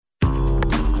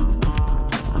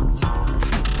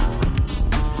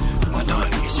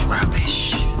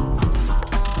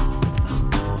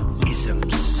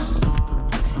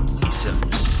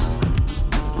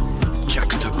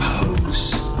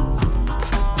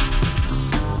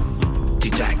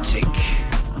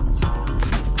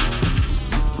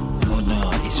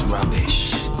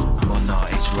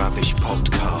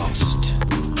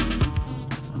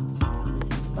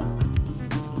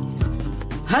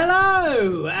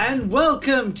and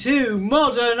welcome to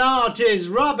Modern Art is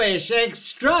Rubbish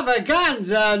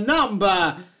Extravaganza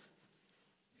number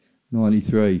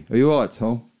 93. Are you alright,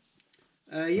 Tom?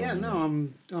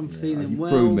 I'm feeling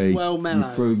well mellow.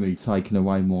 You threw me, taking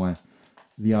away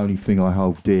the only thing I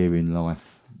hold dear in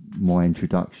life, my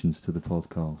introductions to the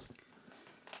podcast.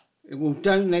 Well,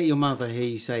 don't let your mother hear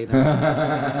you say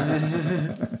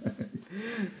that.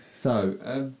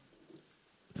 So,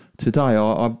 today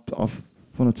I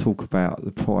want to talk about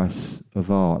the price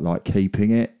of art, like keeping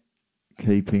it,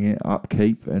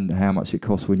 upkeep, and how much it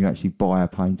costs when you actually buy a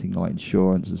painting, like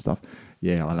insurance and stuff.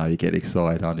 Yeah, I know you get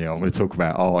excited, aren't you? I'm going to talk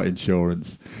about art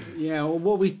insurance. Yeah, or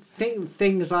what we think,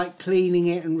 things like cleaning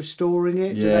it and restoring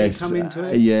it, do they come into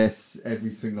it? Yes,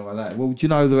 everything like that. Well, do you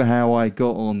know how I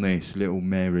got on this little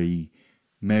merry-go-round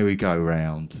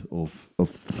of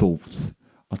thoughts?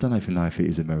 I don't even know if it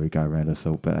is a merry-go-round of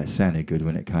thought, but it sounded good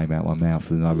when it came out my mouth,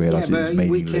 and I realised it was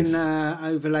meaningless. We can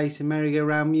overlay some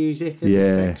merry-go-round music in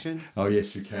this section. Oh,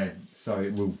 yes, we can. So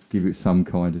it will give it some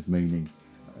kind of meaning,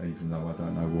 even though I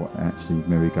don't know what actually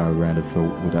merry-go-round of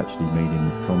thought would actually mean in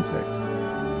this context.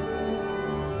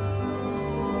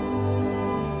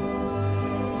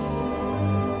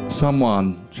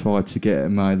 Someone tried to get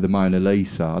the Mona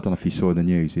Lisa, I don't know if you saw the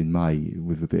news, in May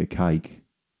with a bit of cake.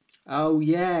 Oh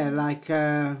yeah, like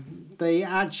did they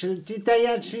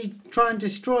actually try and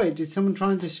destroy it? Did someone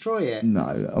try and destroy it?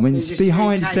 No, I mean it's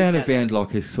behind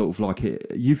like a sort of like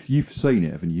it. You've seen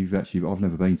it, haven't you? I've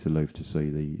never been to Louvre to see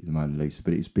the Mona Lisa,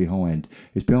 but it's behind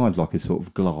like a sort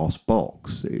of glass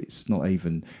box. It's not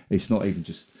even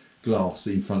just glass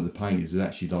in front of the painters. It's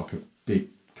actually like a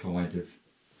big kind of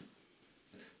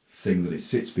thing that it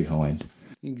sits behind.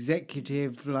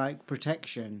 Executive like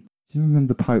protection. Do you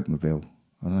remember the Pope Mobile?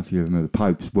 I don't know if you remember the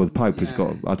Pope. Well, the Pope has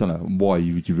got. I don't know why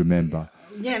would you remember.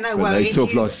 Yeah, no. But well, they sort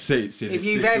of like sits in. If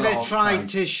you've ever tried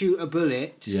to shoot a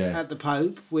bullet at the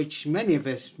Pope, which many of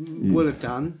us will have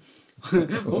done,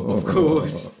 of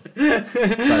course.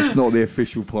 That's not the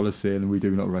official policy, and we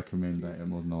do not recommend that at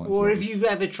Modern Art. Or if you've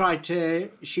ever tried to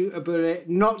shoot a bullet,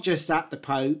 not just at the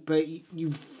Pope, but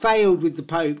you failed with the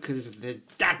Pope because of that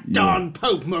darn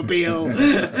Pope Mobile.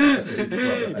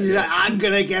 You're like, I'm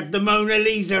going to get the Mona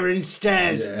Lisa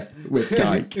instead. Yeah, with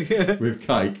cake. With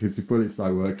cake, because the bullets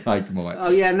don't work, cake might.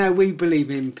 Oh, yeah, no, we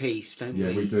believe in peace, don't we?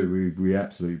 Yeah, we do. We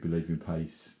absolutely believe in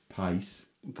peace. Peace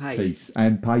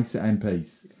and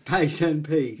peace. Pace and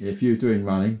peace. If you're doing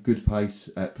running, good pace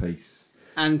at peace.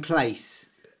 And place.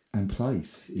 And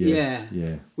place. Yeah.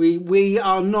 We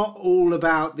are not all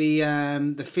about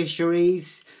the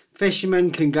fisheries.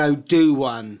 Fishermen can go do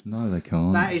one. No, they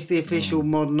can't. That is the official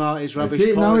Modern Art is Rubbish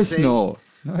policy. No, it's not.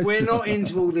 We're not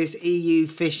into all this EU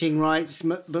fishing rights,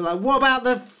 but like, what about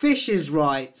the fishers'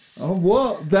 rights? Oh,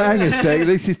 what? Hang a sec.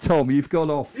 This is Tom. You've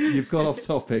gone off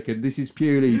topic, and this is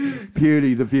purely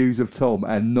the views of Tom,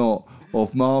 and not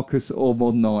of Marcus or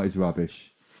Modern Art is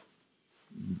Rubbish.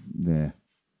 There,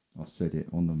 I've said it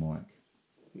on the mic.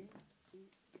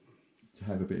 To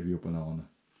have a bit of your banana.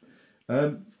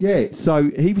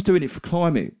 So he was doing it for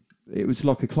climate. It was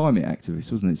like a climate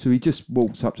activist, wasn't it? So he just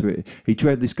walked up to it.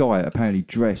 This guy apparently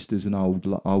dressed as an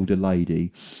older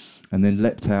lady, and then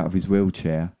leapt out of his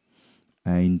wheelchair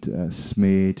and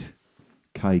smeared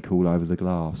cake all over the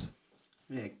glass.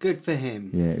 Yeah, good for him.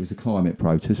 Yeah, it was a climate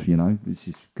protest, This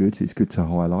is good. It's good to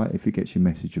highlight if it gets your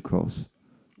message across,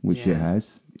 which it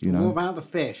has, What about the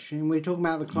fish? And we're talking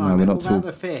about the climate. No, what about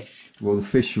the fish? Well, the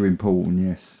fish are important,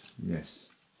 yes.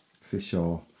 Fish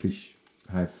are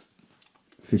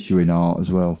in art as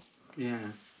well.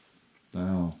 Yeah. They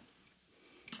are.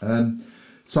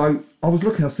 So I was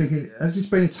thinking, has this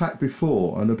been attacked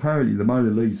before? And apparently the Mona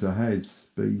Lisa has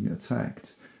been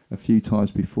attacked a few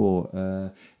times before.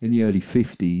 In the early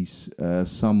 50s,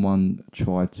 someone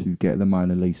tried to get the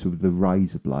Mona Lisa with a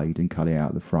razor blade and cut it out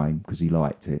of the frame because he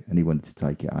liked it and he wanted to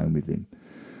take it home with him.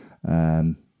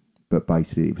 But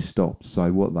basically it was stopped.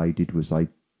 So what they did was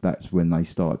that's when they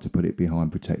started to put it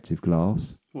behind protective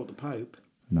glass. What, the Pope?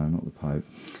 No, not the Pope.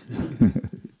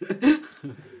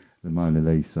 The Mona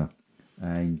Lisa.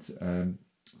 And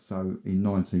so in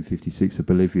 1956, a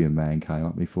Bolivian man came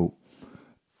up and he thought,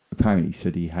 apparently he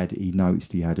said he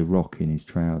noticed he had a rock in his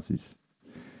trousers.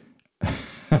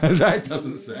 That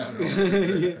doesn't sound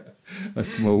right. A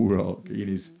small rock in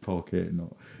his pocket,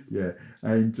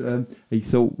 And he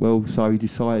thought, so he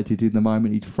decided in the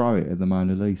moment he'd throw it at the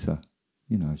Mona Lisa.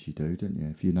 You know, as you do, don't you?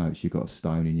 If you notice you've got a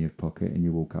stone in your pocket and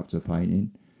you walk up to a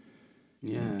painting,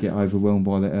 get overwhelmed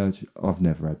by the urge. I've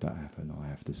never had that happen, I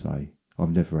have to say.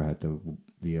 I've never had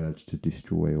the urge to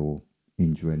destroy or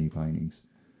injure any paintings.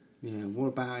 Yeah, what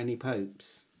about any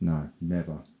popes? No,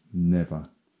 never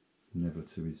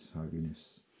to His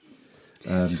Holiness.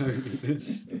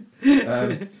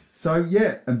 So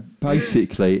yeah, and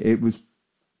basically it was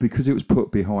because it was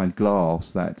put behind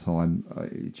glass that time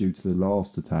due to the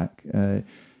last attack.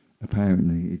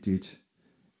 Apparently, it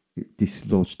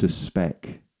dislodged a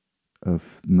speck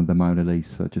of the Mona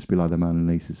Lisa just below the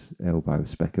Mona Lisa's elbow, a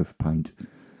speck of paint.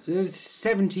 So there was a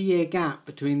 70-year gap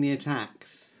between the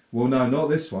attacks. Well, no, not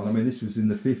this one. I mean, this was in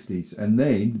the 50s, and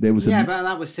then there was but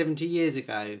that was 70 years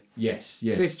ago. Yes.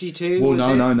 52. Well,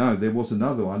 no. There was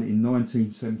another one in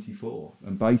 1974,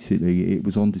 and basically it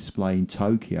was on display in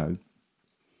Tokyo.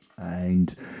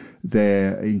 And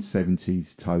there in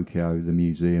 70s Tokyo, the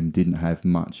museum didn't have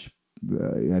much.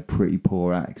 Had pretty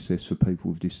poor access for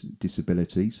people with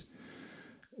disabilities.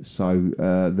 So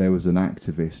there was an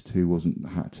activist who wasn't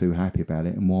too happy about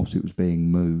it, and whilst it was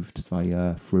being moved,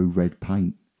 they threw red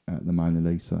paint at the Mona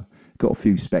Lisa. Got a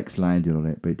few specks landed on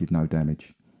it, but it did no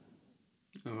damage.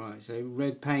 All right, so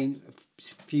red paint, a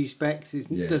few specks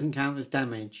doesn't count as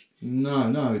damage.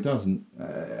 No, it doesn't.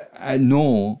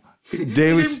 Nor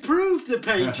there it improved the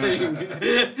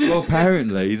painting. Well,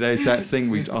 apparently there's that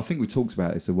thing I think we talked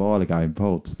about this a while ago in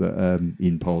pods that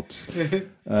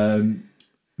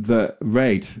that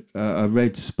a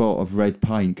red spot of red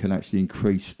paint can actually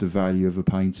increase the value of a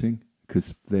painting,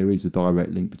 because there is a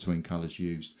direct link between colours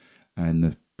used and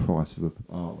the price of an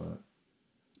artwork.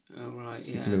 Oh, right,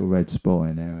 Stick a little red spot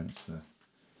in there.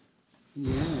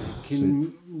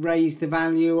 Can raise the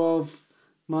value of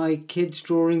my kids'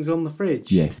 drawings on the fridge.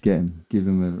 Yes, give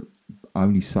them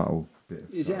only subtle bit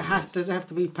of does it have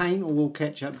to be paint, or will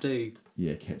ketchup do?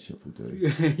 Yeah, ketchup will do.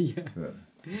 Yeah. But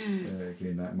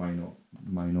again, that may not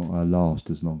last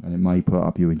as long, and it may put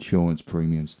up your insurance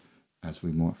premiums, as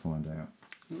we might find out.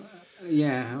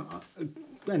 Yeah,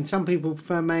 and some people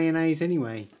prefer mayonnaise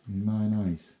anyway.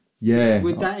 Mayonnaise. Yeah.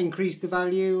 Would that increase the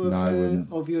value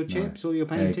of your chips or your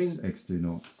painting? Eggs do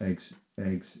not. Eggs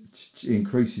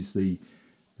increases the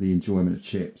enjoyment of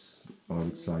chips, I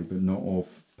would say, but not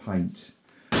of paint.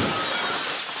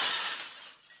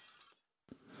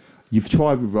 You've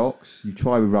tried with rocks. You've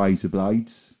tried with razor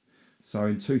blades. So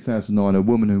in 2009, a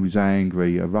woman who was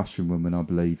angry, a Russian woman, I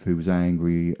believe, who was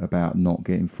angry about not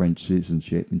getting French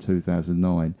citizenship in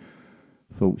 2009,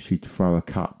 thought she'd throw a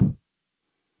cup.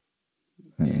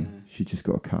 She just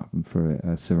got a cup and threw it,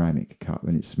 a ceramic cup,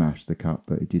 and it smashed the cup,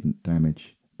 but it didn't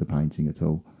damage the painting at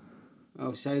all.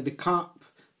 Oh, so the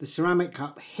ceramic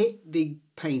cup hit the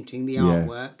painting, the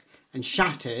artwork, and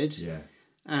shattered. Yeah.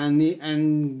 And the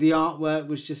artwork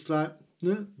was just like,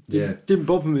 no, didn't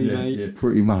bother me, mate. Yeah,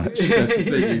 pretty much. That's the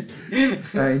thing is.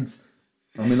 And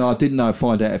I mean, I didn't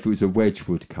find out if it was a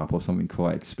Wedgwood cup or something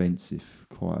quite expensive,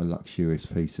 quite a luxurious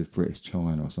piece of British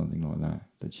china or something like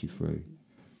that she threw.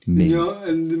 Yeah,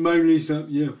 and the Mona Lisa,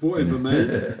 whatever, mate.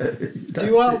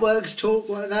 Do artworks talk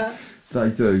like that? They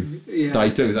do. Yeah. They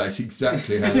do. That's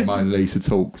exactly how the Mona Lisa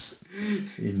talks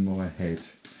in my head.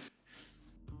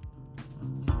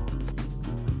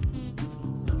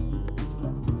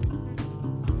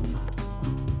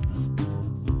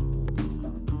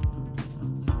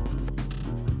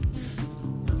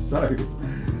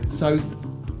 So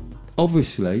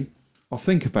obviously, I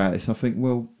think about this. I think,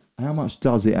 well, how much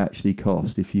does it actually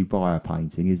cost if you buy a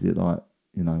painting? Is it like,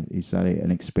 is that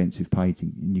an expensive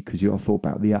painting? Because I thought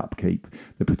about the upkeep,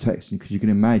 the protection, because you can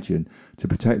imagine to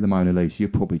protect the Mona Lisa, you're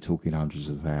probably talking hundreds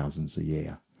of thousands a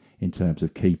year in terms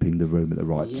of keeping the room at the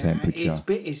right temperature.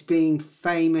 It's being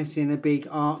famous in a big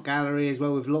art gallery as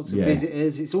well with lots of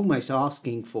visitors. It's almost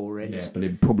asking for it. Yeah, but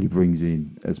it probably brings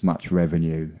in as much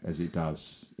revenue as it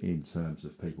does in terms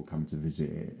of people coming to visit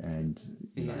it. And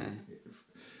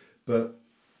but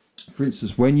for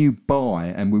instance, when you buy,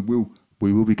 and we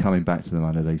will be coming back to the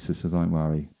Mona Lisa, so don't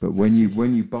worry. But when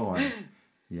you buy,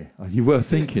 you were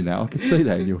thinking that. I could see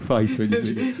that in your face when you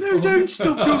did. No, don't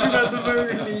stop talking about the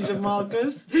Mona Lisa,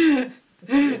 Marcus.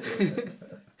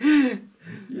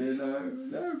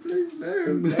 No, please,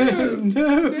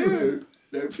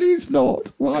 no, please not.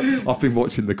 What? I've been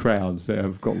watching The Crown, so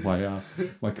I've got my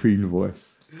Queen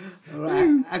voice. All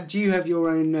right. Do you have your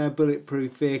own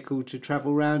bulletproof vehicle to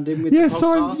travel around in with the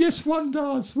podcast? Yes, one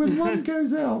does. When one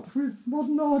goes out with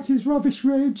Modern Artist Rubbish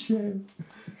Roadshow.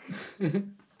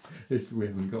 We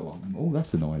haven't got one. Oh,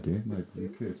 that's an idea. Maybe we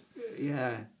could.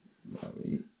 Yeah.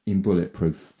 In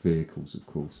bulletproof vehicles, of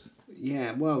course.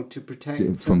 Yeah, well, to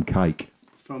protect... From cake.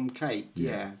 From cake,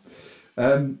 yeah.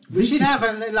 We should have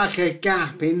a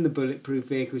gap in the bulletproof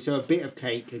vehicle so a bit of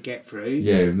cake could get through.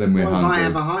 Yeah, and then we're hungry. If I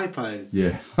have a hypo?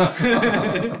 Yeah.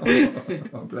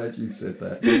 I'm glad you said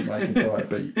that. You're making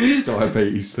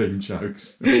diabetes themed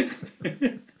jokes.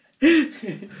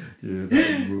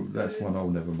 That's one I'll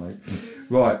never make.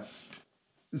 Right.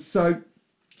 So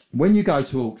when you go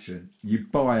to auction, you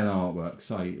buy an artwork.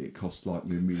 Say it costs like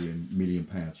you £1 million.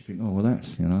 You think, oh well,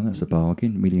 that's a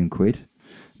bargain, £1 million, £1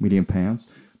 million.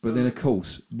 But then, of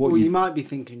course, well, you might be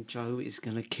thinking, Joe, it's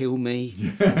going to kill me.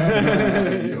 You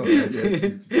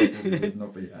would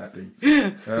not be happy.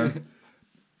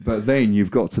 But then you've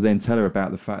got to then tell her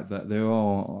about the fact that there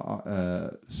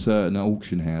are certain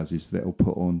auction houses that will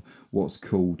put on what's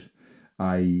called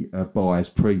a buyer's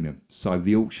premium. So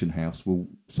the auction house will,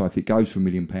 so if it goes for £1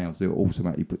 million, they'll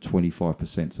automatically put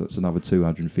 25%. So that's another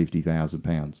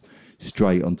 £250,000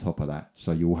 straight on top of that.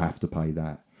 So you'll have to pay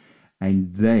that.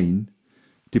 And then,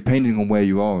 depending on where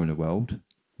you are in the world,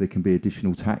 there can be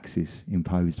additional taxes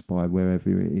imposed by wherever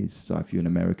it is. So if you're in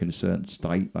America in a certain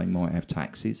state, they might have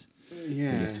taxes.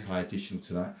 Yeah. You have to pay additional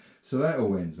to that. So that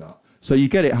all ends up. So you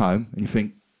get it home and you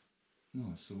think,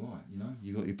 oh, it's all right,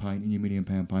 you got your painting, your £1 million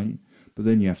painting. But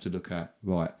then you have to look at,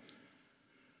 right,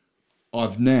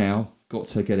 I've now got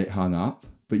to get it hung up,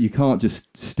 but you can't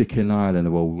just stick a nail in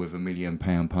the wall with £1 million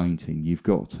painting. You've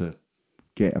got to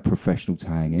get a professional to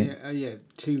hang it. Yeah,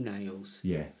 2 nails.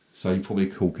 Yeah, so you're probably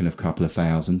talking a couple of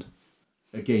thousand.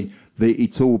 Again,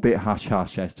 it's all a bit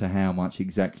hush-hush as to how much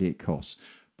exactly it costs.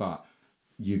 But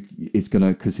it's going to,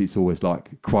 because it's always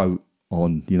like quote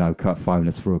on, phone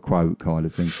us for a quote kind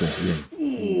of thing. So, yeah.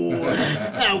 Ooh,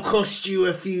 that'll cost you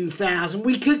a few thousand.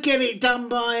 We could get it done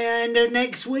by end of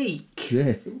next week.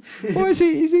 Yeah. Why is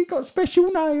it got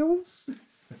special nails?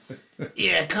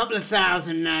 Yeah, a couple of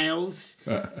thousand nails.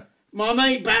 My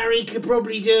mate Barry could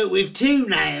probably do it with 2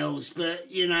 nails, but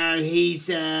he's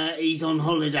on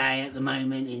holiday at the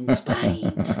moment in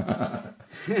Spain.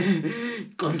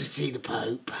 Gone to see the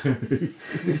Pope.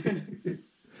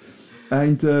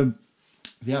 And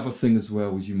the other thing as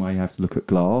well is you may have to look at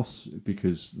glass,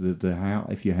 because the house,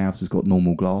 if your house has got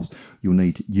normal glass, you'll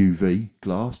need UV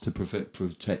glass to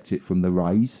protect it from the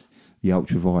rays, the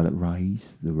ultraviolet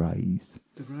rays, the rays.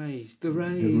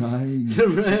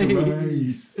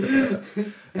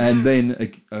 And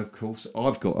then, of course,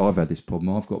 I've had this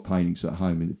problem. I've got paintings at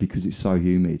home, because it's so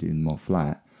humid in my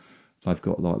flat. They've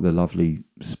got like the lovely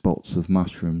spots of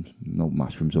mushrooms, not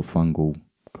mushrooms, or fungal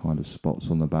kind of spots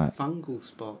on the back. Fungal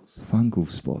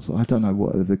spots. I don't know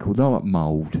what they're called. They're like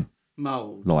mould.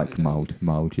 Mould. Like mould,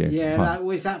 yeah. Yeah,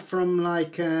 was that from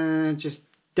just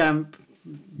damp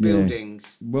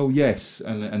buildings? Yeah. Well, yes,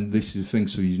 and this is the thing.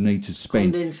 So you need to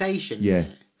spend condensation. Yeah,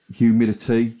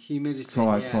 humidity,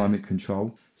 yeah. climate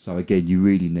control. So again, you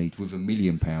really need, with £1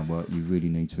 million work, you really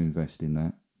need to invest in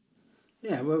that.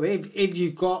 Yeah, well, if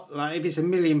you've got, if it's £1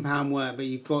 million work, but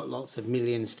you've got lots of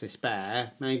millions to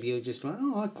spare, maybe you're just like,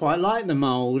 oh, I quite like the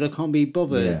mould, I can't be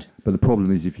bothered. Yeah, but the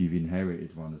problem is if you've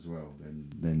inherited one as well,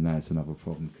 then that's another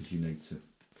problem, because you need to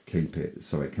keep it,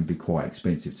 so it can be quite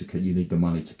expensive to keep. You need the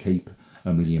money to keep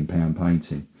 £1 million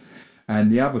painting.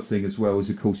 And the other thing as well is,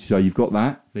 of course, so you've got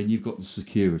that, then you've got the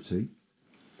security.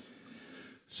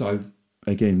 So,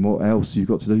 again, what else you've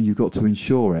got to do? You've got to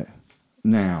insure it.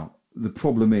 Now, the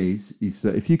problem is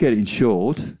that if you get it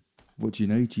insured, what do you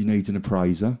need? You need an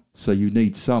appraiser. So you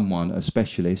need someone, a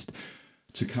specialist,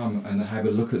 to come and have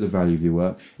a look at the value of your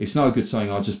work. It's no good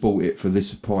saying, I just bought it for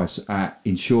this price at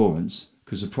insurance,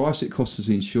 because the price it costs as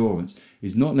insurance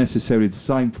is not necessarily the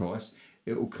same price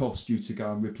it will cost you to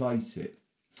go and replace it.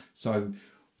 So,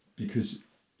 because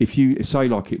if you say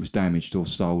like it was damaged or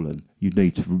stolen,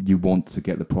 you want to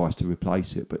get the price to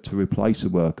replace it. But to replace a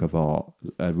work of art,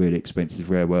 a really expensive,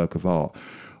 rare work of art,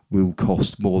 will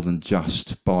cost more than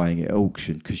just buying it at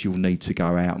auction, because you'll need to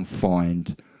go out and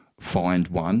find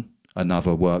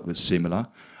another work that's similar.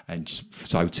 And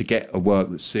so to get a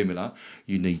work that's similar,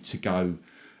 you need to go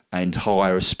and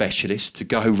hire a specialist to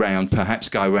go around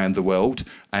the world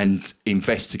and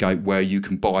investigate where you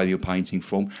can buy your painting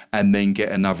from, and then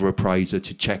get another appraiser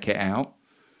to check it out.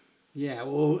 Yeah,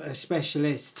 or a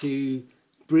specialist to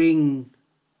bring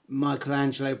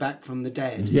Michelangelo back from the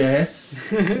dead.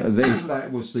 Yes. If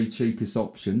that was the cheapest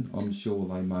option, I'm sure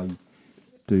they may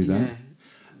do that. Yeah.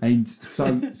 And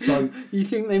so you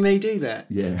think they may do that?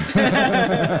 Yeah.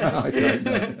 I don't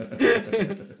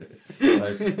know.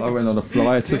 I went on a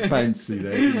flight to fancy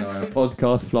there, a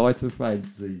podcast flight to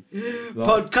fancy.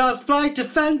 Podcast flight to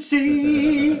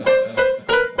fancy.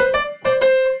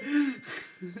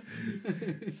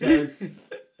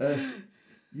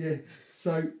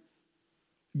 So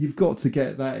you've got to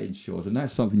get that insured, and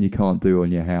that's something you can't do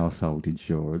on your household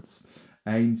insurance.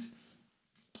 And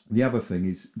the other thing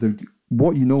is,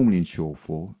 what you normally insure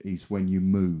for is when you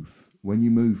move. When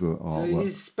you move artwork. So is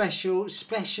this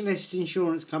specialist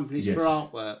insurance companies for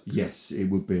artwork? Yes, it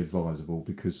would be advisable,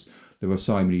 because there are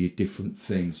so many different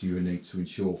things you need to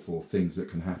insure for, things that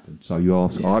can happen. So you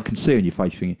ask, Yeah. I can see on your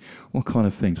face thinking, what kind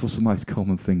of things? What's the most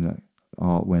common thing that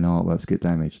when artworks get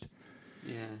damaged?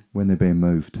 Yeah. When they're being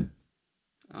moved.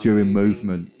 During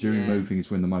movement. During yeah. moving is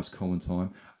when the most common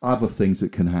time. Other things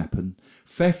that can happen.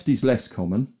 Theft is less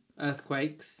common.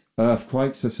 Earthquakes.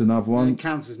 Earthquakes, that's another one. It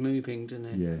counts as moving, doesn't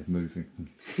it? Yeah, moving.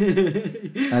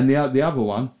 And the other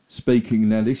one, speaking,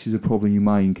 now this is a problem you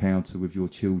may encounter with your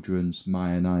children's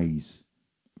mayonnaise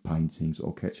paintings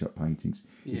or ketchup paintings.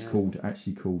 It's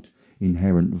actually called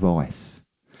inherent vice.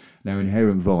 Now,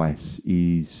 inherent vice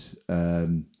is,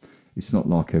 it's not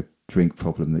like a drink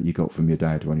problem that you got from your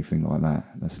dad or anything like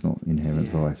that. That's not inherent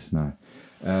vice, no.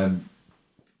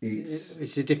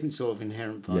 It's a different sort of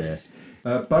inherent vice.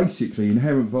 Yeah. Basically,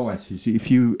 inherent vice is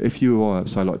if you are,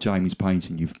 say, like Jamie's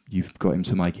painting, you've got him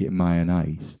to make it in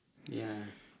mayonnaise. Yeah.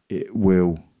 It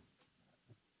will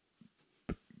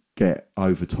get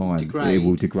over time. Degrade. It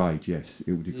will degrade. Yes,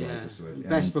 it will degrade. Yeah. That's right.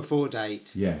 Best before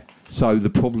date. Yeah. So the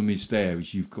problem is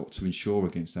you've got to insure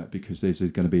against that because there's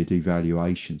going to be a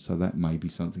devaluation. So that may be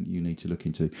something you need to look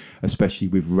into, especially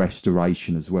with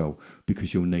restoration as well,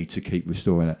 because you'll need to keep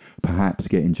restoring it. Perhaps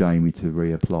getting Jamie to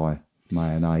reapply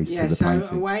mayonnaise to the painting.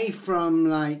 So away from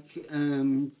like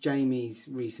Jamie's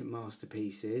recent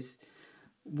masterpieces,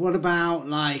 what about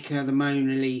like the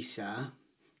Mona Lisa?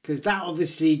 Because that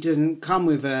obviously doesn't come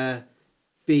with a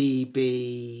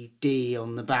BBD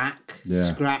on the back,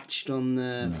 scratched on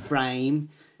the frame.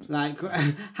 Like,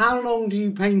 how long do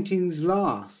paintings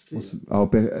last?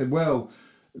 Well,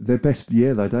 they're best.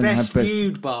 Yeah, they don't best have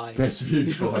viewed by. Best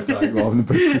viewed by date rather than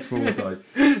best before date.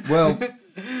 Well,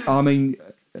 I mean,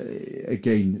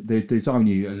 again, there's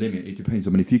only a limit. It depends.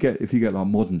 I mean, if you get like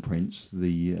modern prints,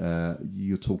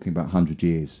 you're talking about 100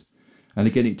 years. And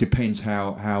again, it depends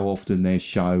how often they're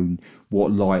shown,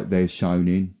 what light they're shown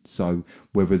in. So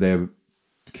whether they're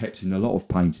kept in, a lot of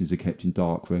paintings are kept in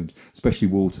dark rooms, especially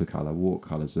watercolour.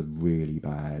 Watercolours are really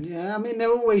bad. Yeah, I mean, they're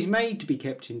always made to be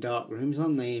kept in dark rooms,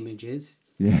 aren't they, images?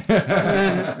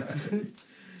 Yeah.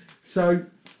 So,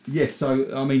 yes,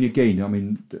 so, I mean, again,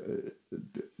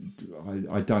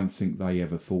 I don't think they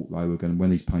ever thought they were going to, when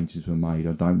these paintings were made,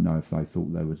 I don't know if they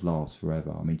thought they would last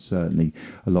forever. I mean, certainly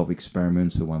a lot of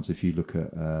experimental ones, if you look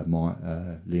at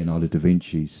Leonardo da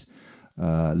Vinci's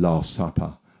Last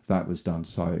Supper, that was done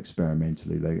so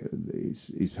experimentally,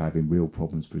 it's having real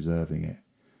problems preserving it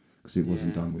because it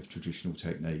wasn't done with traditional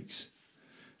techniques.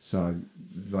 So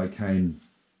they can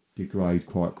degrade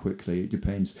quite quickly. It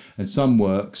depends. And some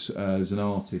works, as an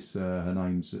artist, her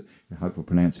name's, I hope I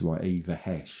pronounce it right, Eva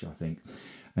Hesh, I think,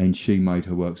 and she made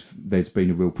her works. There's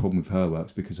been a real problem with her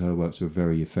works because her works are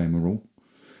very ephemeral.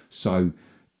 So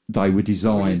they were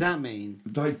designed. What does that mean?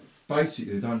 They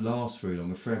basically don't last very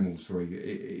long. Ephemeral's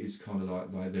it's kind of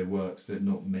like they're works that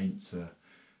not meant to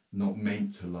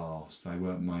last. They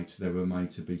weren't made to. They were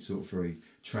made to be sort of very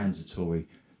transitory.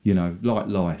 You know, like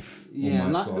life. Yeah,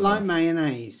 like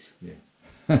mayonnaise. Yeah.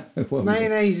 Well,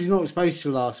 mayonnaise is not supposed to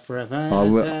last forever.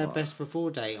 It has best before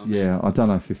date on it. Yeah, I don't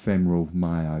know if ephemeral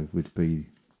mayo would be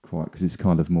quite, because it's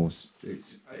kind of more.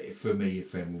 It's for me,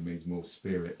 ephemeral means more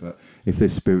spirit. But if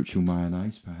there's spiritual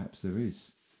mayonnaise, perhaps there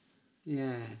is.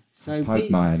 Yeah. So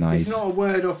mayonnaise. It's not a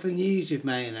word often used with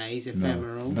mayonnaise.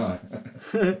 Ephemeral. No.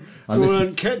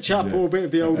 Or ketchup or a bit of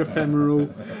the old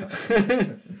ephemeral.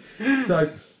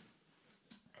 So.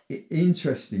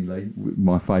 Interestingly,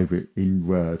 my favourite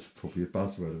word, probably a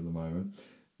buzzword at the moment,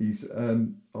 is I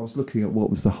was looking at what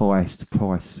was the highest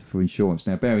price for insurance.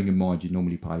 Now, bearing in mind you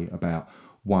normally pay about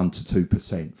 1 to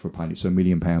 2% for a painting, so £1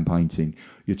 million painting,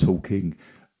 you're talking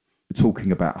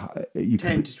about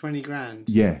 10 to 20 grand.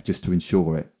 Yeah, just to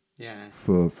insure it. Yeah.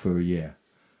 For a year,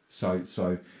 so.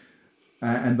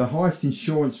 And the highest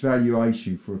insurance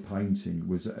valuation for a painting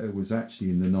was actually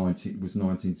in the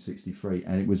 1963,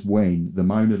 and it was when the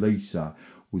Mona Lisa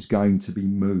was going to be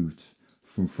moved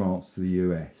from France to the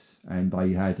US, and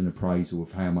they had an appraisal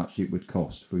of how much it would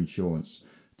cost for insurance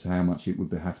to how much it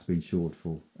would have to be insured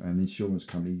for, and the insurance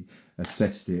company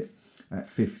assessed it at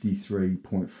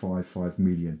 53.55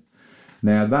 million.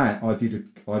 Now that I did a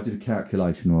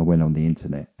calculation, or I went on the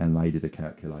internet and they did a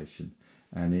calculation.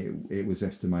 And it was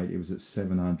estimated, it was at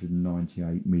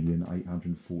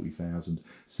 798,840,000,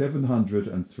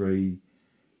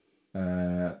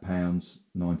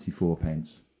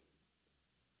 £703.94.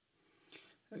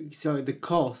 So the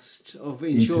cost of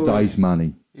in insurance today's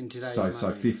money. So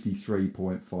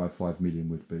 53.55 million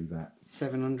would be that.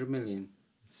 700 million.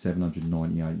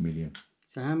 798 million.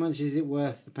 So how much is it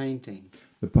worth, the painting?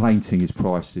 The painting is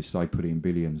priced as they put it in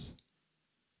billions.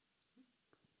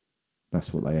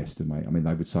 That's what they estimate. I mean,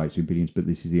 they would say it's in billions, but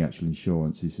this is the actual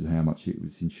insurance. This is how much it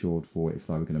was insured for if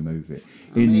they were going to move it.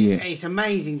 It's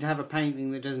amazing to have a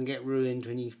painting that doesn't get ruined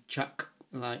when you chuck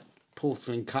like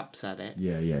porcelain cups at it.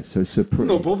 Yeah. So it's a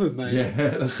pretty... Not bothered, mate. Yeah,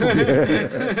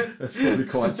 that's probably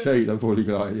quite cheap. They're probably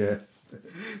like, yeah.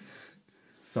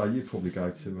 So you'd probably go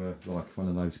to like one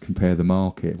of those Compare the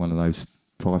Market, one of those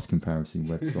price comparison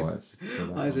websites.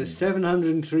 Either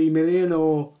 703 million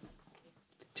or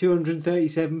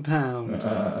 £237.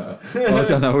 I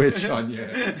don't know which one.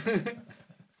 Yeah.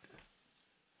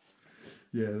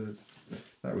 Yeah,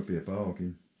 that would be a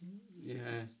bargain. Yeah,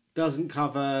 doesn't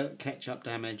cover ketchup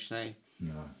damage though.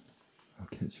 No,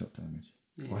 ketchup damage.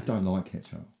 Yeah. I don't like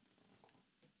ketchup.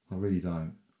 I really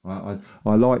don't. I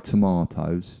like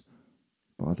tomatoes,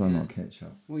 but I don't like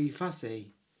ketchup. Well, you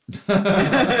fussy.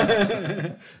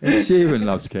 Ed Sheeran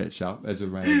loves ketchup as a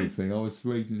random thing. I was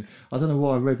reading, I don't know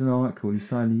why I read an article and he's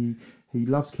saying he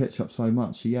loves ketchup so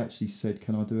much he actually said,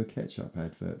 can I do a ketchup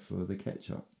advert for the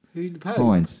ketchup? Who, the Pope?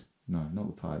 Heinz. No, not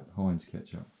the Pope. Heinz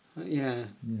ketchup. Yeah.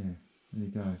 Yeah, there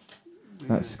you go.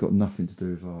 That's got nothing to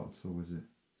do with art at all, is it?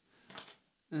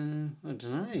 I don't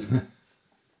know.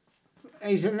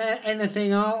 Isn't there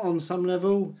anything art on some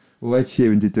level? Well, Ed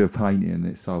Sheeran did do a painting and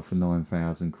it sold for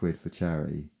 £9,000 for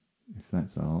charity. If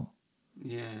that's art.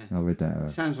 Yeah. I read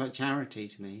that. Sounds like charity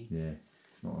to me. Yeah,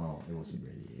 it's not art. It wasn't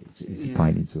really. His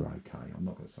paintings are okay. I'm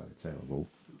not going to say they're terrible.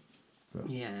 But,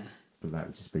 yeah. But that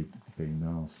would just be being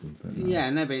nasty. But no. Yeah,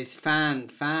 no, but it's fan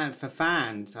for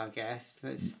fans, I guess.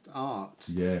 That's art.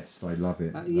 Yes, they love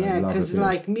it. Yeah, because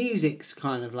like music's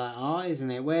kind of like art,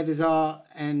 isn't it? Where does art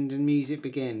end and music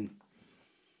begin?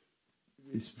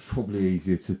 It's probably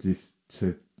easier to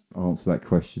answer that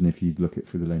question if you look at it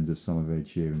through the lens of some of Ed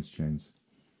Sheeran's tunes.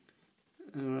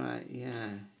 Right,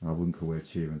 yeah. I wouldn't call Ed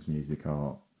Sheeran's music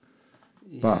art.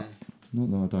 Yeah. But,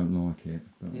 not that I don't like it,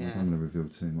 but Yeah. I don't want to reveal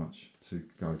too much to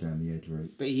go down the Ed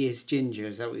route. But he is ginger,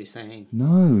 is that what you're saying?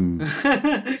 No.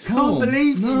 Can't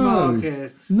believe you,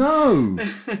 Marcus. No.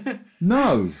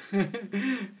 No.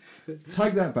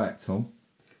 Take that back, Tom.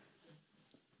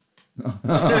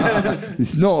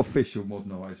 It's not official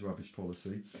modernised rubbish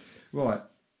policy. Right.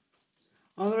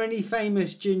 Are there any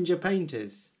famous ginger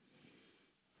painters?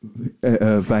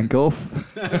 Van Gogh.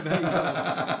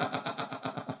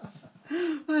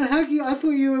 Man, I thought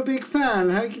you were a big fan.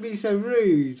 How can you be so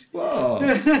rude? Well,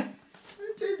 I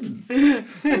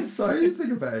didn't say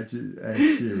anything about Ed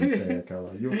Sheeran's hair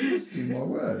colour. You're twisting my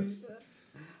words.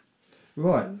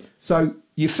 Right. So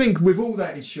you think with all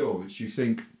that insurance, you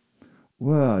think,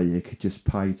 well, you could just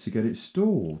pay to get it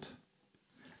stored.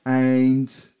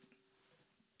 And,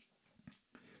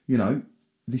 you know,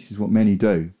 this is what many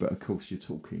do. But, of course, you're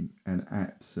talking an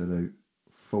absolute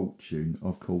fortune,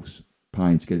 of course,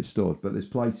 paying to get it stored. But there's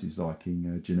places like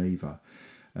in Geneva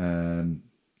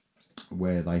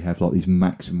where they have like these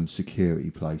maximum security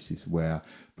places where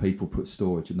people put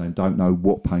storage and they don't know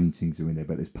what paintings are in there,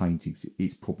 but there's paintings,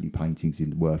 it's probably paintings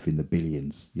worth in the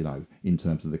billions, you know, in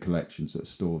terms of the collections that are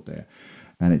stored there.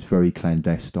 And it's very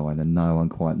clandestine and no one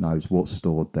quite knows what's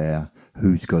stored there,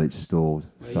 who's got it stored.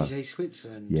 Where you say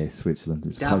Switzerland? Yeah, Switzerland.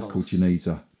 It's Davos. a place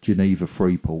called Geneva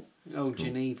Freeport. Oh,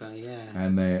 Geneva, yeah.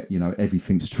 And there, you know,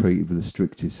 everything's treated with the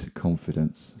strictest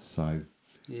confidence. So,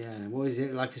 yeah, what is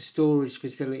it, like a storage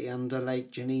facility under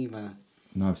Lake Geneva?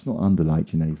 no, it's not under Lake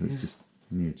Geneva. It's just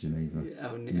near Geneva.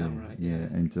 Oh, Yeah, right. yeah.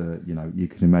 And you know, you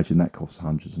can imagine that costs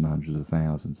hundreds and hundreds of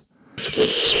thousands.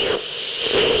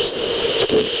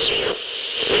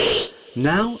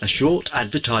 Now a short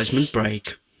advertisement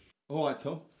break. All right,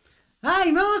 Tom.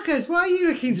 Hey, Marcus, why are you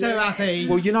looking so happy?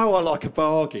 Well, you know I like a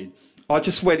bargain. I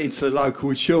just went into the local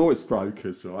insurance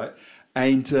brokers, right?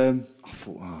 And I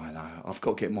thought, oh no, I've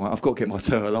got to get my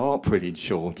turtle art print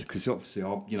insured because obviously,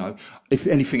 you know, if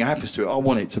anything happens to it, I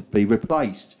want it to be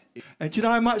replaced. And do you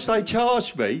know how much they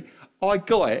charged me? I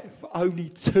got it for only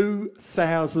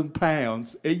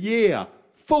 £2,000 a year,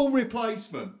 full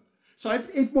replacement. So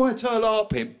if my turtle art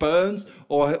print burns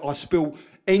or I spill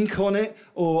ink on it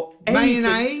or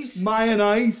anything,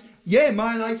 mayonnaise,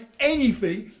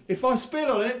 anything, if I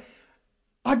spill on it,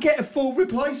 I get a full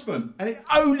replacement, and it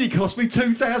only cost me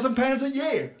 £2,000 a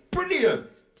year. Brilliant!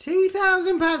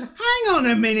 £2,000? Hang on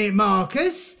a minute,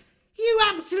 Marcus. You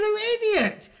absolute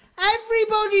idiot.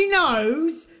 Everybody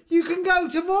knows you can go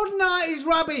to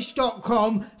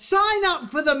modernartisrubbish.com, sign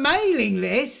up for the mailing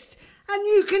list, and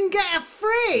you can get a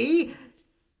free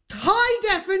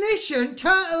high-definition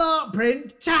turtle art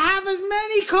print to have as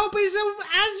many copies of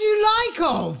as you like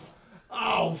of.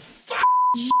 Oh,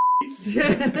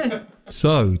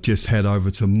 So just head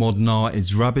over to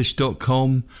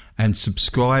modernartisrubbish.com and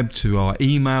subscribe to our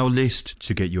email list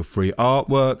to get your free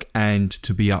artwork and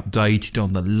to be updated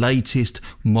on the latest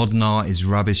Modern Art is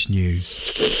Rubbish news.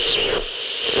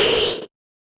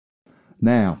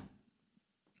 Now,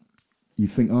 you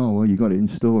think, oh, well, you got it in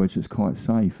storage, it's quite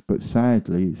safe. But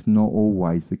sadly, it's not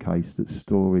always the case that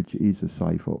storage is a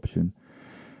safe option.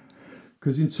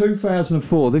 Because in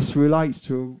 2004, this relates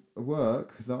to a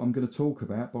work that I'm going to talk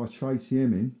about by Tracey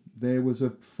Emin. There was a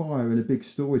fire in a big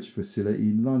storage facility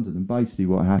in London, and basically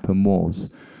what happened was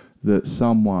that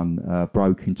someone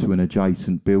broke into an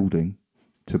adjacent building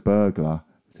to burglar,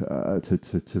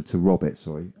 to rob it,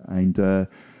 and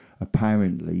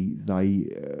apparently they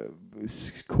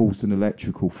caused an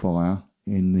electrical fire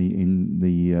in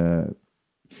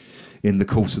the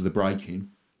course of the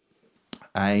break-in,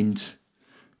 and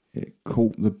it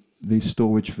caught the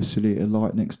storage facility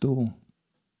alight next door.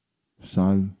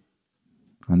 So,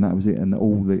 and that was it.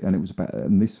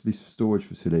 And this storage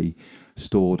facility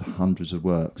stored hundreds of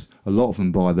works, a lot of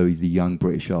them by the young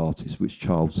British artist, which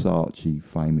Charles Saatchi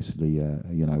famously,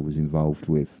 was involved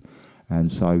with,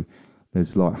 and so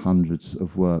there's like hundreds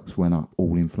of works went up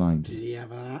all in flames. Did he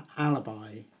have an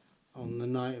alibi on the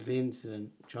night of the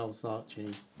incident, Charles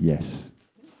Saatchi? Yes.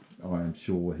 I am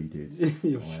sure he did.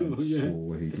 You're sure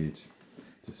he did.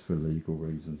 Just for legal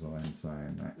reasons, I am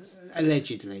saying that.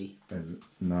 Allegedly.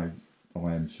 No,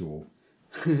 I am sure.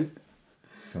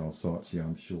 Charles Saatchi,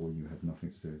 I'm sure you had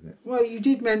nothing to do with it. Well, you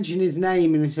did mention his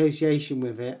name in association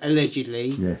with it, allegedly.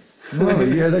 Yes. Well,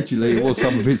 yeah, allegedly it was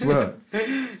some of his work.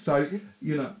 So,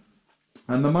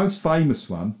 and the most famous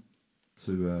one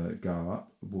to go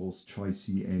up was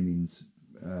Tracey Emin's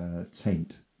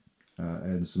tent.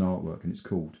 And it's an artwork, and it's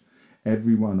called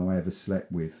Everyone I Ever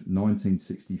Slept With,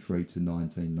 1963 to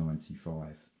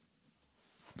 1995.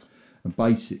 And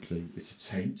basically, it's a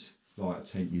tent, like a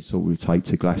tent you sort of take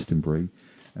to Glastonbury.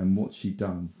 And what she'd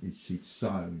done is she'd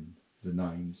sewn the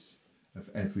names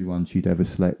of everyone she'd ever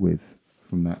slept with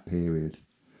from that period,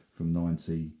 from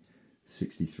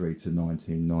 1963 to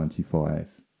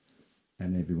 1995.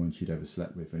 And everyone she'd ever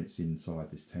slept with, and it's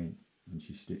inside this tent, and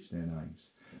she stitched their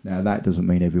names. Now, that doesn't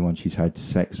mean everyone she's had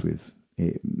sex with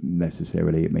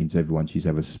necessarily. It means everyone she's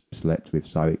ever slept with.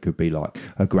 So it could be like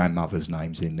her grandmother's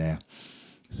name's in there.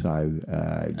 So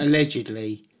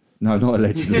allegedly. No, not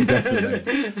allegedly,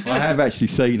 definitely. I have actually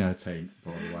seen her tent,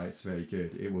 by the way. It's very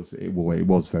good. It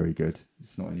was very good.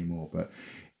 It's not anymore, but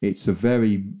it's a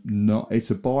it's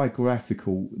a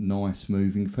biographical, nice,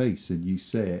 moving piece, and you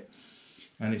see it,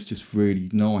 and it's just really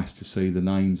nice to see the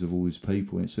names of all these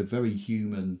people. And it's a very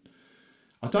human.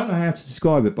 I don't know how to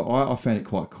describe it, but I found it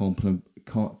quite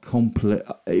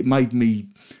it made me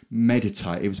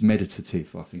meditate. It was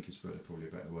meditative, I think is probably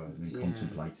a better word than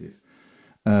contemplative.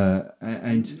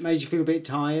 And made you feel a bit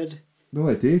tired? Well,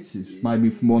 it did. It made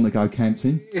me want to go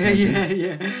camping.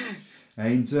 Yeah.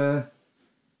 And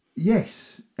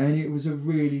yes, and it was I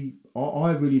really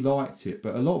liked it,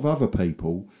 but a lot of other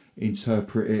people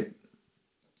interpret it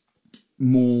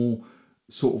more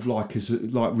sort of like as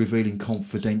like revealing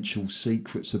confidential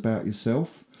secrets about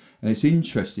yourself, and it's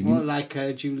interesting. What, like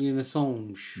Julian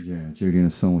Assange? Yeah, Julian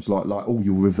Assange, like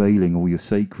you're revealing all your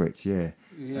secrets. Yeah.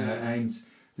 And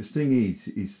the thing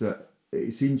is that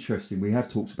it's interesting. We have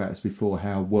talked about this before.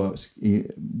 How works,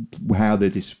 how they're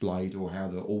displayed or how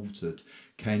they're altered,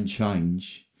 can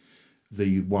change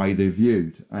the way they're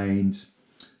viewed. And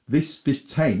this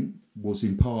tent was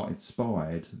in part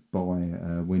inspired by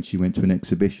when she went to an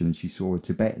exhibition and she saw a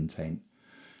Tibetan tent.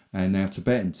 And now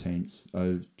Tibetan tents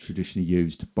are traditionally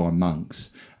used by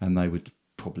monks, and they would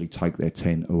probably take their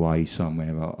tent away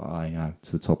somewhere,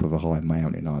 to the top of a high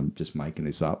mountain. I'm just making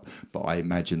this up, but I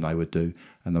imagine they would do,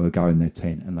 and they would go in their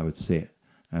tent and they would sit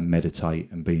and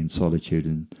meditate and be in solitude,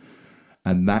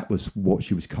 and that was what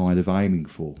she was kind of aiming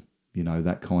for,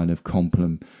 that kind of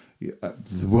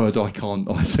the word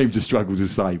I seem to struggle to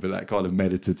say, but that kind of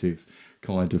meditative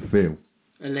kind of feel.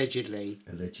 Allegedly,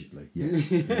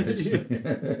 yes.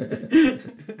 Allegedly.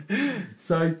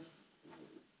 So,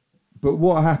 but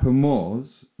what happened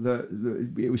was that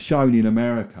it was shown in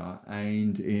America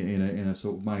and in a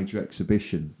sort of major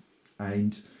exhibition,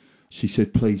 and she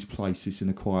said, "Please place this in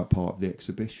a quiet part of the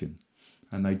exhibition."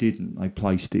 And they didn't. They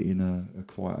placed it in a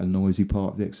quite a noisy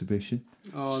part of the exhibition.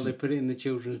 Oh, they put it in the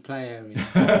children's play area.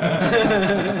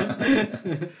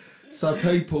 So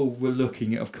people were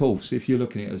looking at, of course, if you're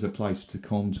looking at it as a place to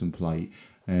contemplate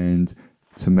and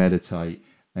to meditate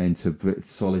and to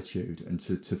solitude and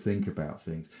to think about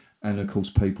things. And of course,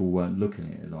 people weren't looking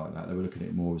at it like that. They were looking at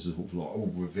it more as a sort of like,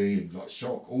 revealing, like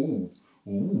shock.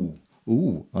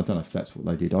 Ooh, I don't know if that's what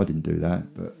they did. I didn't do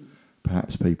that, but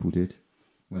perhaps people did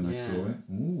when they saw it.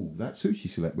 Ooh, that suit she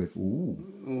slept with. Ooh.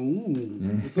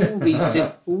 Ooh.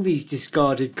 Yeah. All these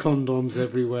discarded condoms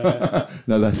everywhere.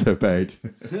 No, that's her bed.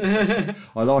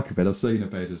 I like her bed. I've seen her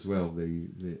bed as well.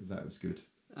 That was good.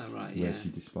 Oh, right, where she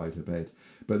displayed her bed.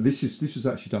 But this was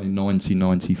actually done in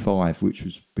 1995, which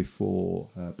was before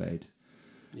her bed.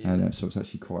 Yeah. And so it's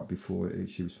actually quite before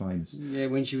she was famous. Yeah,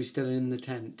 when she was still in the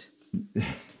tent.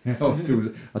 I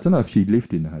don't know if she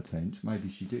lived in her tent. Maybe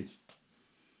she did.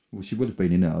 Well, she would have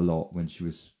been in it a lot when she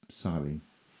was sewing.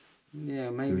 Yeah,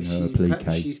 maybe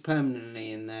she's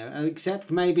permanently in there. Except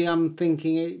maybe I'm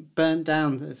thinking it burnt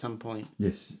down at some point.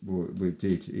 Yes, well, it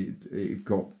did. It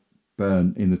got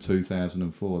burnt in the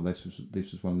 2004. This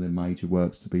was one of their major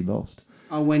works to be lost.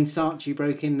 Oh, when Saatchi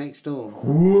broke in next door?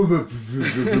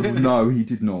 No, he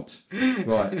did not.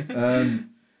 Right.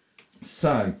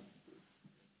 So,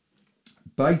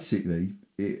 basically,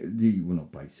 the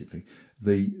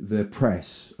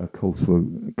press, of course,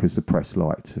 because the press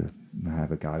like to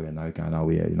have a go, and they're going, oh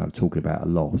yeah, talking about a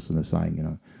loss, and they're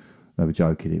saying, they were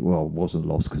joking, it wasn't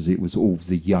lost because it was all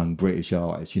the young British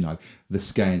artists, the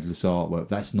scandalous artwork,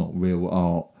 that's not real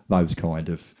art, those kind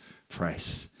of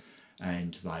press.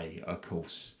 And they, of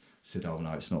course, said, oh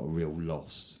no, it's not a real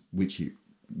loss, which it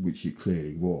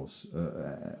clearly was.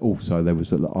 Also, there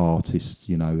was artists,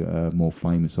 more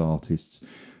famous artists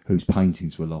whose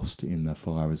paintings were lost in the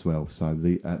fire as well. So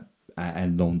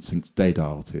and non-since dead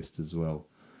artists as well.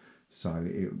 So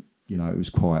it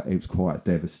was quite a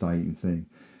devastating thing.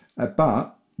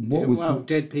 But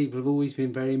dead people have always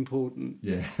been very important.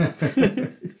 Yeah.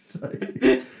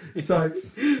 So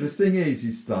the thing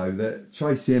is though that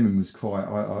Tracey Emin was quite.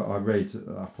 I read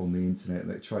up on the internet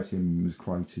that Tracey Emin was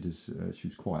quoted as she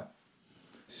was quite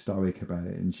stoic about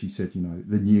it, and she said,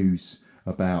 the news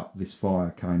about this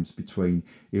fire came between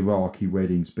Iraqi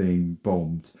weddings being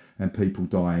bombed and people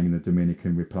dying in the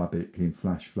Dominican Republic in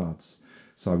flash floods.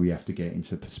 So we have to get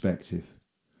into perspective.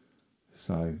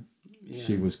 So. Yeah.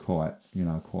 She was quite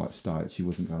stoic. She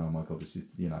wasn't going, oh my God, this is,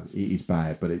 it is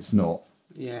bad, but it's not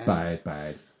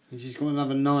bad. She's got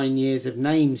another 9 years of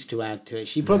names to add to it.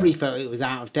 She probably felt it was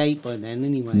out of date by then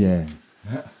anyway. Yeah.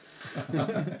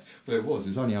 Well, it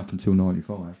was only up until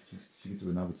 95. She could do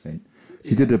another 10.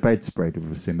 She did a bedspread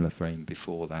with a similar frame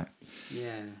before that.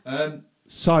 Yeah.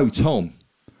 So, Tom,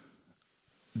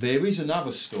 there is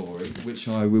another story which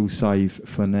I will save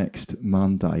for next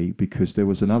Monday because there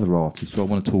was another artist who I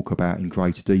want to talk about in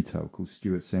greater detail called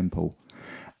Stuart Semple,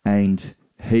 and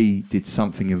he did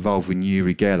something involving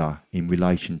Uri Geller in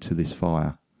relation to this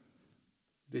fire.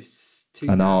 This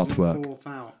an artwork,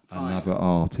 fire. Another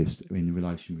artist in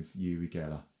relation with Uri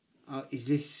Geller. Is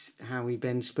this how he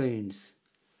bends spoons?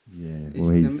 Yeah,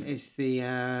 it's the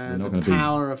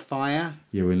power of fire.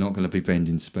 Yeah, we're not going to be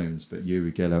bending spoons, but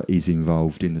Uri Geller is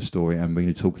involved in the story, and we're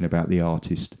going to be talking about the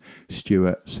artist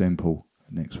Stuart Semple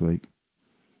next week.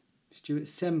 Stuart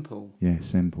Semple? Yeah,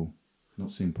 Semple.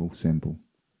 Not simple, Semple.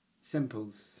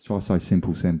 Semples. Try to say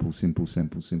simple.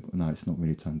 No, it's not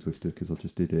really tongue twister because I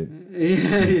just did it.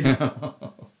 Yeah.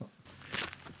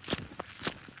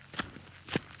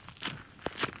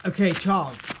 Okay,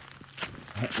 Charles.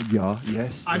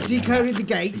 Yes. I've decoded the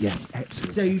gates. Yes,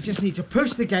 absolutely. So you just need to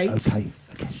push the gates. Okay.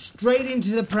 Straight into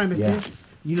the premises. Yes.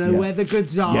 You know where the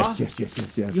goods are. Yes.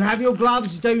 You have your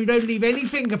gloves. You don't leave any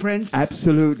fingerprints.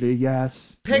 Absolutely, yes.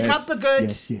 Pick up the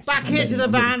goods. Back here to the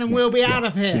van, and we'll be out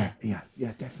of here. Yeah,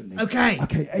 definitely. Okay.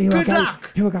 Here Good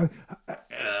luck. Here we go.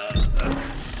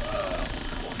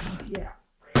 Yeah.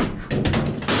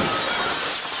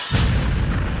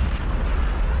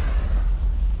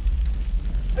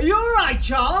 Are you all right,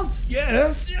 Charles?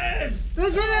 Yes.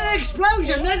 There's been an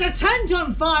explosion. There's a tent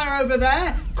on fire over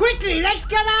there. Quickly, let's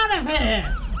get out of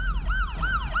here.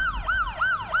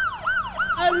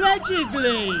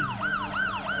 Allegedly.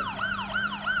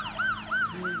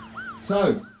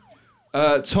 So,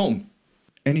 Tom,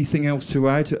 anything else to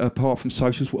add apart from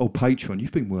socials or Patreon?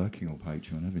 You've been working on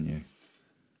Patreon, haven't you?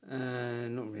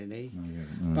 Not really. No, you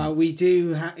haven't, no. But we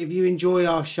do. If you enjoy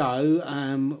our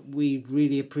show, we'd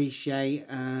really appreciate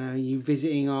you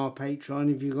visiting our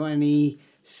Patreon. If you've got any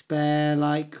spare,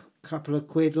 couple of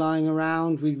quid lying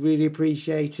around, we'd really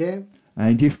appreciate it.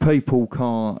 And if people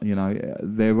can't,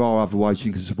 there are other ways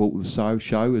you can support the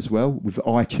show as well, with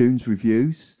iTunes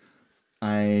reviews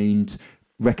and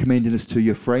recommending us to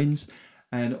your friends,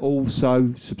 and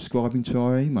also subscribing to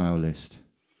our email list.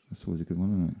 That's always a good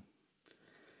one, isn't it?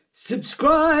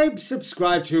 Subscribe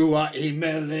to our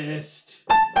email list.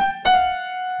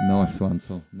 Nice one,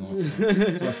 Tom. Nice one. So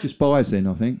that's just buys then,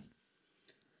 I think.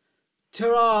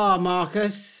 Ta-ra,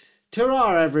 Marcus.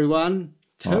 Ta-ra, everyone.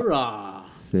 Ta-ra.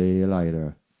 See you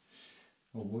later.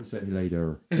 Oh, what's that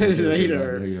later?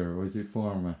 Later. Later. Was it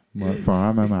farmer?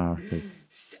 Farmer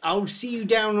Marcus. I'll see you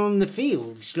down on the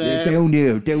fields. Yeah, down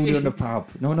there on the pub.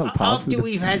 No, not pub. After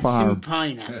we've had farm. some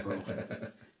pineapple.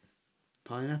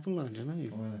 Pineapple? I don't know.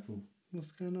 Pineapple.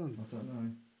 What's going on? I don't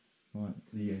know. Right,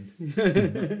 the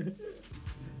end.